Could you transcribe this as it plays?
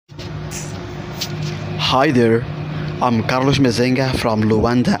Hi there, I'm Carlos Mezenga from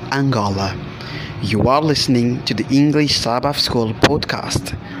Luanda, Angola. You are listening to the English Sabbath School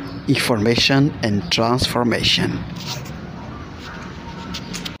podcast, Information and Transformation.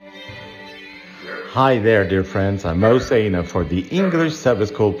 Hi there, dear friends. I'm Mo Seina for the English Sabbath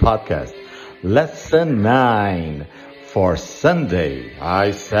School podcast, Lesson 9 for Sunday.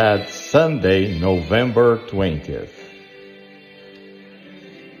 I said Sunday, November 20th.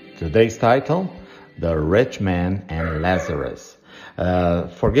 Today's title, The Rich Man and Lazarus.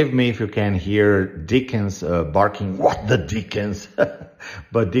 Forgive me if you can hear Dickens barking. What the Dickens?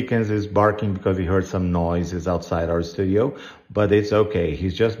 But Dickens is barking because he heard some noises outside our studio. But it's okay.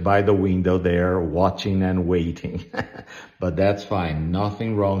 He's just by the window there watching and waiting. But that's fine.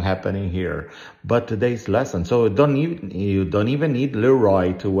 Nothing wrong happening here. But today's lesson. So you don't even need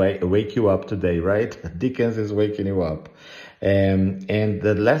Leroy to wake you up today, right? Dickens is waking you up. And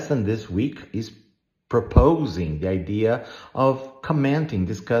the lesson this week is proposing the idea of commenting,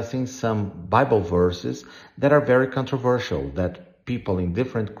 discussing some Bible verses that are very controversial, that people in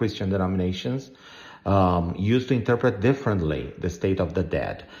different Christian denominations used to interpret differently the state of the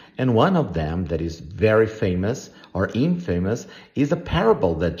dead. And one of them that is very famous or infamous is a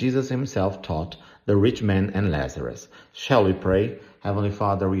parable that Jesus himself taught, the rich man and Lazarus. Shall we pray? Heavenly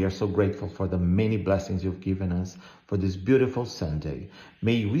Father, we are so grateful for the many blessings you've given us for this beautiful Sunday.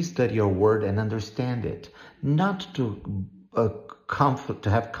 May we study your word and understand it, not to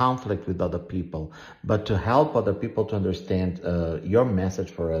have conflict with other people, but to help other people to understand your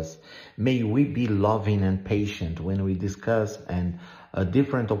message for us. May we be loving and patient when we discuss and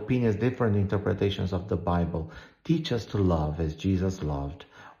different opinions, different interpretations of the Bible. Teach us to love as Jesus loved.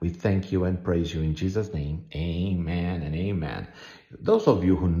 We thank you and praise you in Jesus' name. Amen and amen. Those of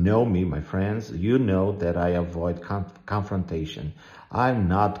you who know me, my friends, you know that I avoid confrontation. I'm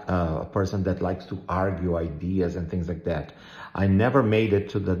not a person that likes to argue ideas and things like that. I never made it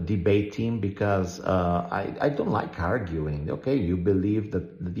to the debate team because I don't like arguing. Okay, you believe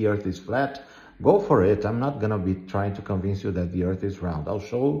that the earth is flat? Go for it. I'm not going to be trying to convince you that the earth is round.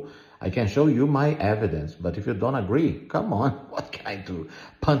 I can show you my evidence, but if you don't agree, come on, what can I do?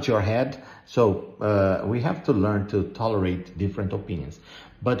 Punch your head? So we have to learn to tolerate different opinions.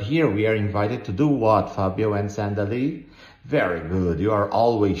 But here we are invited to do what, Fabio and Sandali? Very good. You are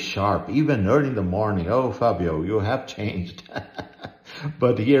always sharp, even early in the morning. Oh, Fabio, you have changed.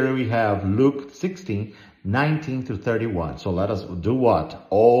 But here we have Luke 16, 19 to 31. So let us do what?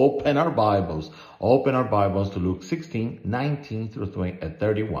 Open our Bibles. Open our Bibles to Luke 16, 19 through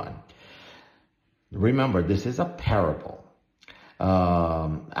 31. Remember, this is a parable.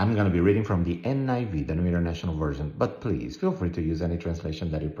 I'm going to be reading from the NIV, the New International Version, but please feel free to use any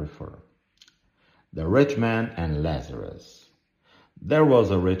translation that you prefer. The Rich Man and Lazarus. There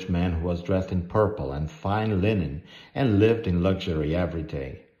was a rich man who was dressed in purple and fine linen and lived in luxury every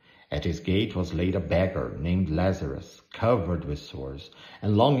day. At his gate was laid a beggar named Lazarus, covered with sores,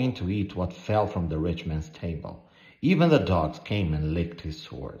 and longing to eat what fell from the rich man's table. Even the dogs came and licked his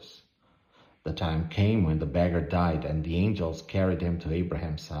sores. The time came when the beggar died, and the angels carried him to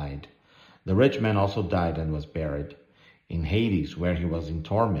Abraham's side. The rich man also died and was buried. In Hades, where he was in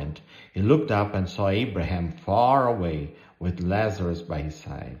torment, he looked up and saw Abraham far away with Lazarus by his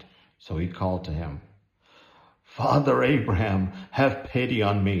side. So he called to him, Father Abraham, have pity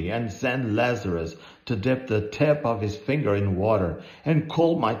on me and send Lazarus to dip the tip of his finger in water and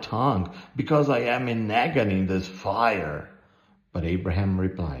cool my tongue, because I am in agony in this fire. But Abraham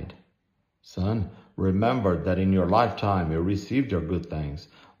replied, Son, remember that in your lifetime you received your good things,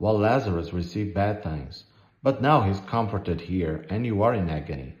 while Lazarus received bad things. But now he's comforted here, and you are in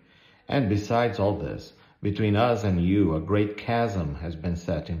agony. And besides all this, between us and you a great chasm has been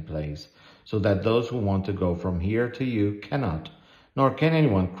set in place, so that those who want to go from here to you cannot, nor can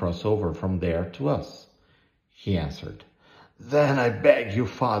anyone cross over from there to us. He answered, Then I beg you,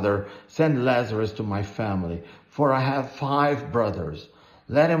 Father, send Lazarus to my family, for I have 5 brothers.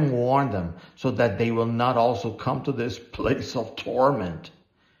 Let him warn them, so that they will not also come to this place of torment.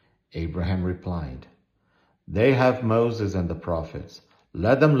 Abraham replied, They have Moses and the prophets.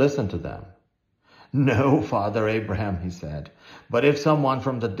 Let them listen to them. No, Father Abraham, he said, but if someone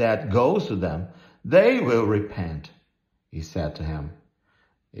from the dead goes to them, they will repent. He said to him,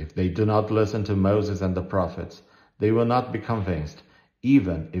 If they do not listen to Moses and the prophets, they will not be convinced,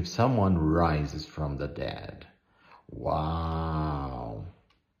 even if someone rises from the dead. Wow.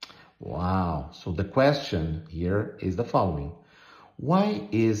 So the question here is the following. Why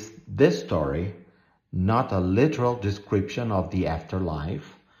is this story not a literal description of the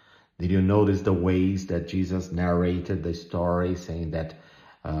afterlife? Did you notice the ways that Jesus narrated the story, saying that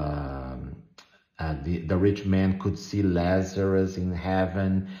The rich man could see Lazarus in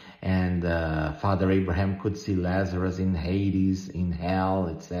heaven, and Father Abraham could see Lazarus in Hades, in hell,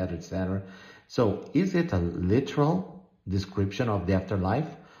 etc., etc. So is it a literal description of the afterlife,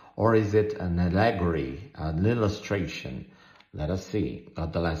 or is it an allegory, an illustration? Let us see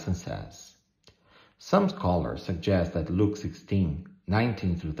what the lesson says. Some scholars suggest that Luke 16,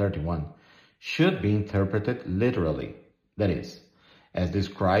 19 through 31 should be interpreted literally, that is, as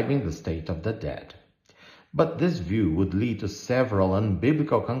describing the state of the dead. But this view would lead to several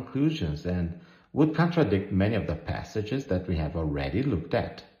unbiblical conclusions and would contradict many of the passages that we have already looked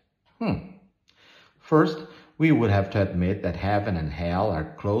at. First, we would have to admit that heaven and hell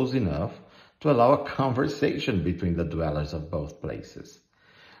are close enough to allow a conversation between the dwellers of both places.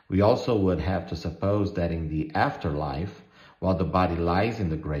 We also would have to suppose that in the afterlife, while the body lies in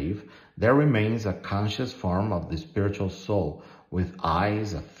the grave, there remains a conscious form of the spiritual soul with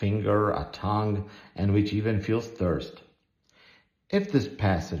eyes, a finger, a tongue, and which even feels thirst. If this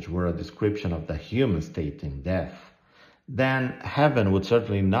passage were a description of the human state in death, then heaven would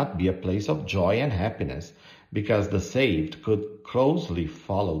certainly not be a place of joy and happiness, because the saved could closely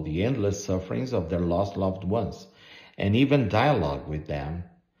follow the endless sufferings of their lost loved ones, and even dialogue with them.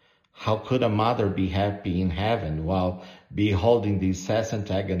 How could a mother be happy in heaven while beholding the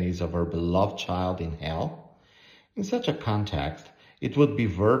incessant agonies of her beloved child in hell? In such a context, it would be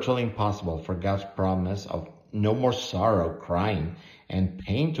virtually impossible for God's promise of no more sorrow, crying, and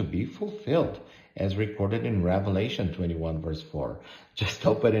pain to be fulfilled, as recorded in Revelation 21, verse 4. Just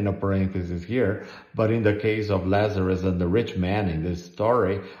opening a parenthesis here, but in the case of Lazarus and the rich man in this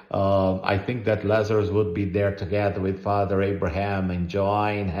story, I think that Lazarus would be there together with Father Abraham,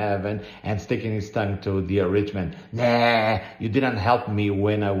 enjoying heaven and sticking his tongue to the rich man. Nah, you didn't help me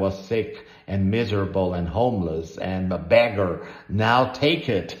when I was sick and miserable and homeless and a beggar. Now take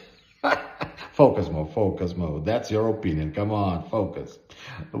it. Focus mode. That's your opinion. Come on, focus.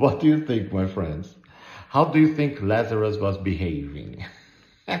 What do you think, my friends? How do you think Lazarus was behaving?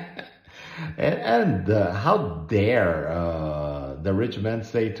 and how dare the rich man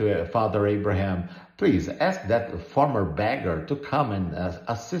say to Father Abraham, please ask that former beggar to come and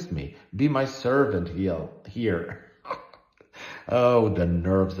assist me. Be my servant here. Oh, the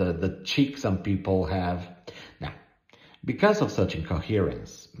nerves, the cheek some people have. Now, because of such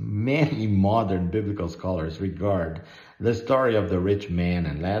incoherence, many modern biblical scholars regard the story of the rich man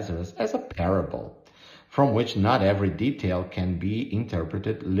and Lazarus as a parable, from which not every detail can be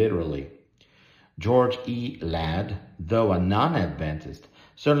interpreted literally. George E. Ladd, though a non-Adventist,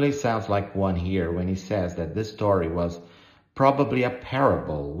 certainly sounds like one here when he says that this story was probably a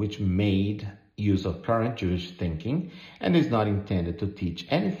parable which made use of current Jewish thinking and is not intended to teach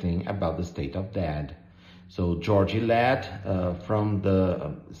anything about the state of dead. So George E. Ladd from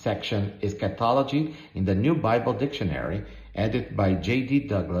the section Eschatology in the New Bible Dictionary, edited by J.D.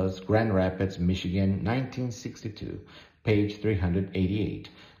 Douglas, Grand Rapids, Michigan, 1962, page 388.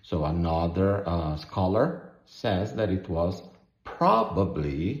 So another scholar says that it was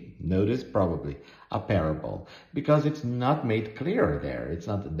probably, notice probably, a parable, because it's not made clear there. It's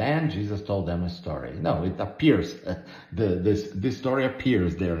not, then Jesus told them a story. No, it appears, this story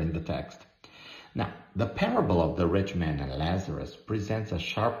appears there in the text. Now, the parable of the rich man and Lazarus presents a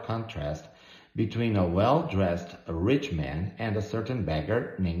sharp contrast between a well-dressed rich man and a certain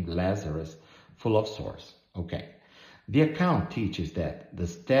beggar named Lazarus, full of sores. Okay. The account teaches that the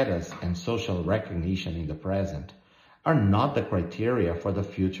status and social recognition in the present are not the criteria for the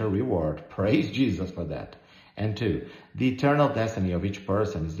future reward. Praise Jesus for that. And two, the eternal destiny of each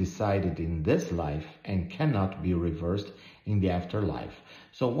person is decided in this life and cannot be reversed in the afterlife.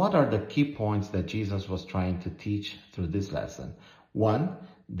 So what are the key points that Jesus was trying to teach through this lesson? One,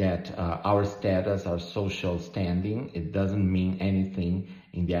 that our status, our social standing, it doesn't mean anything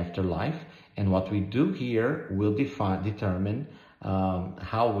in the afterlife. And what we do here will determine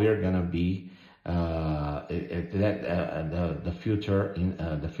how we're going to be the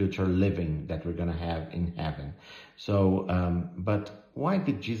future living that we're going to have in heaven. So, but why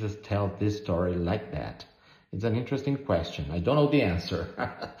did Jesus tell this story like that? It's an interesting question. I don't know the answer,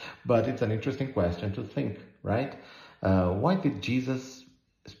 but it's an interesting question to think, right? Why did Jesus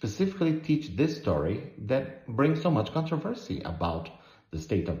specifically teach this story that brings so much controversy about the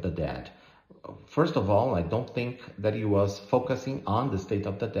state of the dead? First of all, I don't think that he was focusing on the state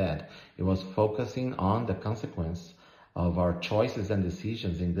of the dead. He was focusing on the consequence of our choices and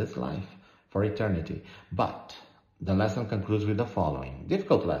decisions in this life for eternity. But the lesson concludes with the following,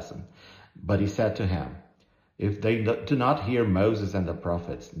 difficult lesson. But he said to him, if they do not hear Moses and the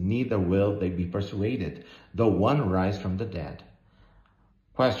prophets, neither will they be persuaded, though one rise from the dead.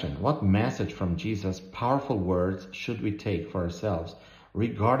 Question: what message from Jesus' powerful words should we take for ourselves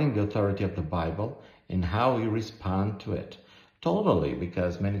regarding the authority of the Bible and how we respond to it? Totally,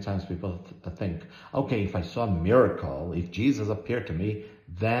 because many times people think, okay, if I saw a miracle, if Jesus appeared to me,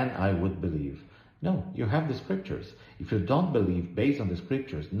 then I would believe. No, you have the scriptures. If you don't believe based on the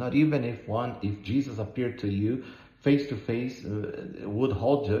scriptures, not even if Jesus appeared to you face to face, would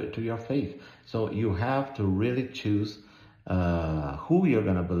hold to your faith. So you have to really choose who you're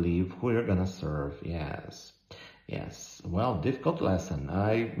going to believe, who you're going to serve. Yes. Well, difficult lesson.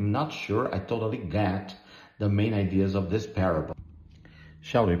 I'm not sure I totally get the main ideas of this parable.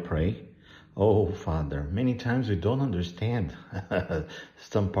 Shall we pray? Oh, Father, many times we don't understand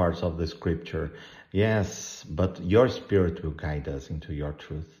some parts of the scripture. Yes, but your Spirit will guide us into your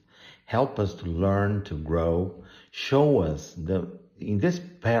truth. Help us to learn, to grow. Show us in this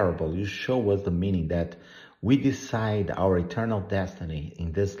parable, you show us the meaning that we decide our eternal destiny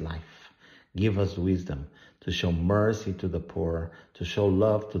in this life. Give us wisdom to show mercy to the poor, to show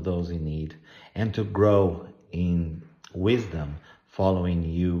love to those in need, and to grow in wisdom, following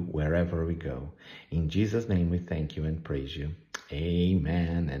you wherever we go. In Jesus' name we thank you and praise you.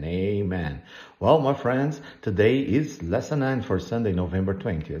 Amen and amen. Well, my friends, today is lesson 9 for Sunday, November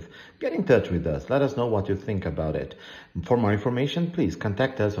 20th. Get in touch with us. Let us know what you think about it. For more information, please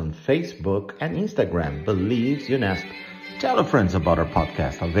contact us on Facebook and Instagram, Believes UNESP. Tell your friends about our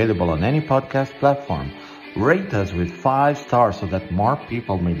podcast, available on any podcast platform. Rate us with 5 stars so that more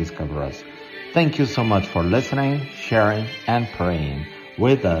people may discover us. Thank you so much for listening, sharing, and praying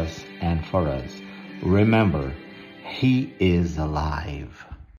with us and for us. Remember, He is alive.